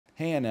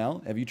Hey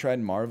NL, have you tried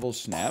Marvel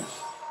Snap?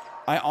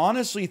 I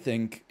honestly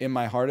think, in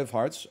my heart of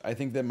hearts, I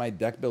think that my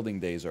deck building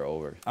days are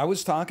over. I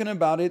was talking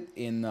about it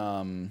in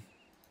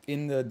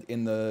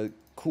the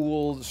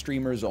cool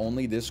streamers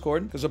only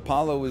Discord, because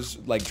Apollo was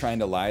like trying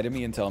to lie to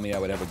me and tell me I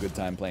would have a good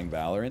time playing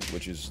Valorant,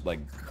 which is like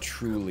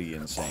truly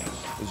insane.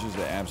 This is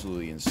an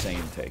absolutely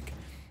insane take.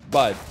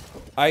 But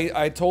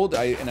I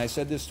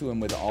said this to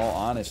him with all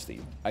honesty.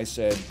 I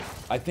said,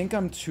 I think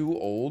I'm too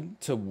old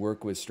to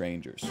work with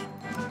strangers.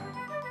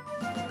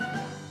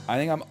 I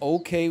think I'm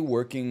okay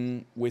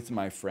working with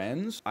my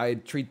friends. I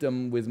treat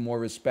them with more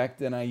respect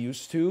than I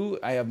used to.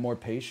 I have more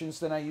patience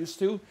than I used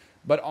to.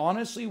 But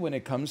honestly, when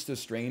it comes to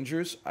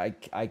strangers, I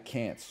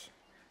can't.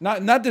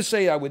 Not to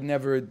say I would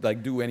never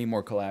like do any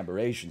more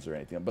collaborations or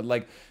anything, but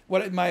like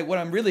what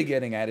I'm really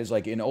getting at is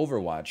like in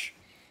Overwatch,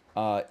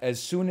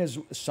 as soon as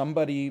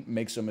somebody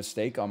makes a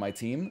mistake on my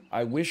team,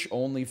 I wish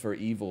only for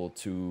evil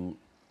to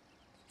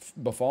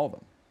befall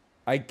them.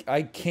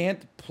 I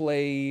can't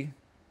play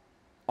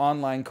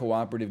online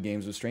cooperative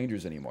games with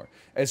strangers anymore.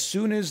 As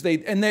soon as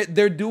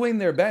they're doing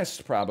their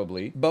best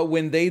probably, but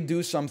when they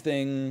do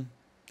something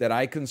that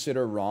I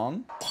consider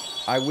wrong,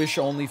 I wish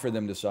only for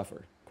them to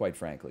suffer, quite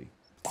frankly.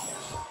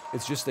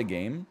 It's just a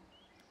game.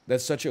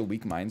 That's such a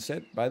weak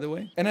mindset, by the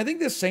way. And I think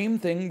the same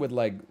thing with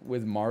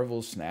with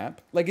Marvel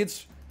Snap. Like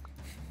it's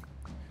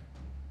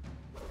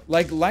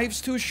like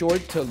life's too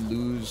short to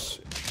lose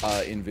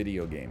in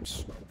video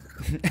games.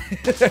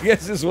 I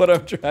guess is what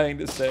I'm trying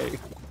to say.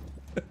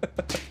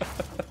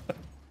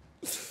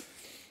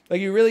 Like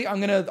you really, I'm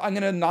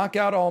gonna knock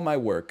out all my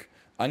work.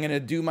 I'm gonna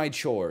do my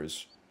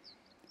chores,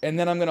 and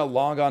then I'm gonna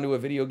log onto a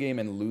video game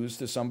and lose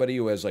to somebody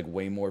who has like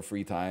way more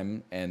free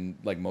time and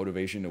like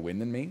motivation to win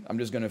than me. I'm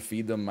just gonna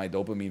feed them my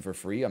dopamine for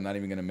free. I'm not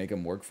even gonna make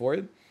them work for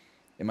it.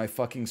 Am I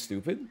fucking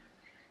stupid?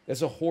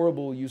 That's a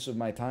horrible use of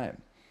my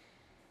time.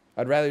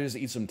 I'd rather just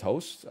eat some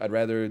toast. I'd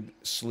rather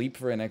sleep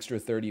for an extra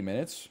 30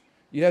 minutes.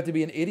 You'd have to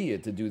be an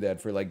idiot to do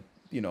that for like,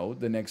 you know,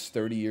 the next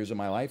 30 years of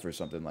my life or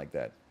something like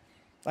that.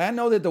 I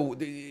know that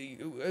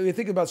you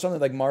think about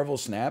something like Marvel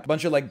Snap, a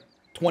bunch of like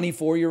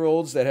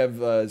 24-year-olds that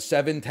have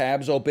 7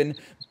 tabs open.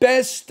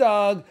 Best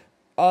Kang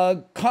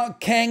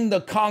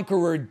the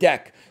Conqueror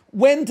deck.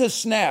 When to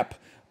snap.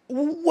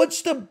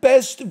 What's the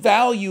best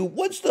value?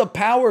 What's the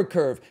power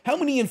curve? How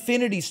many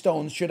Infinity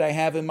Stones should I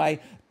have in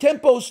my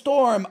Tempo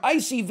Storm,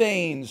 Icy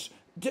Veins,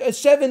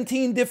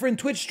 17 different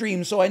Twitch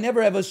streams so I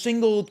never have a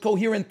single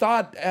coherent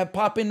thought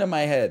pop into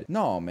my head?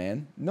 No,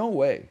 man. No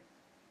way.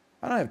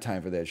 I don't have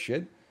time for that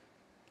shit.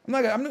 I'm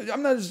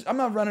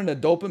not running a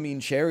dopamine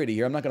charity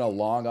here. I'm not gonna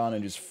log on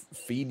and just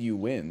feed you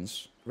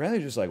wins. I'd rather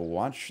just like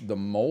watch The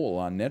Mole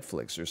on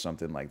Netflix or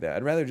something like that.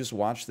 I'd rather just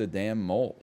watch the damn mole.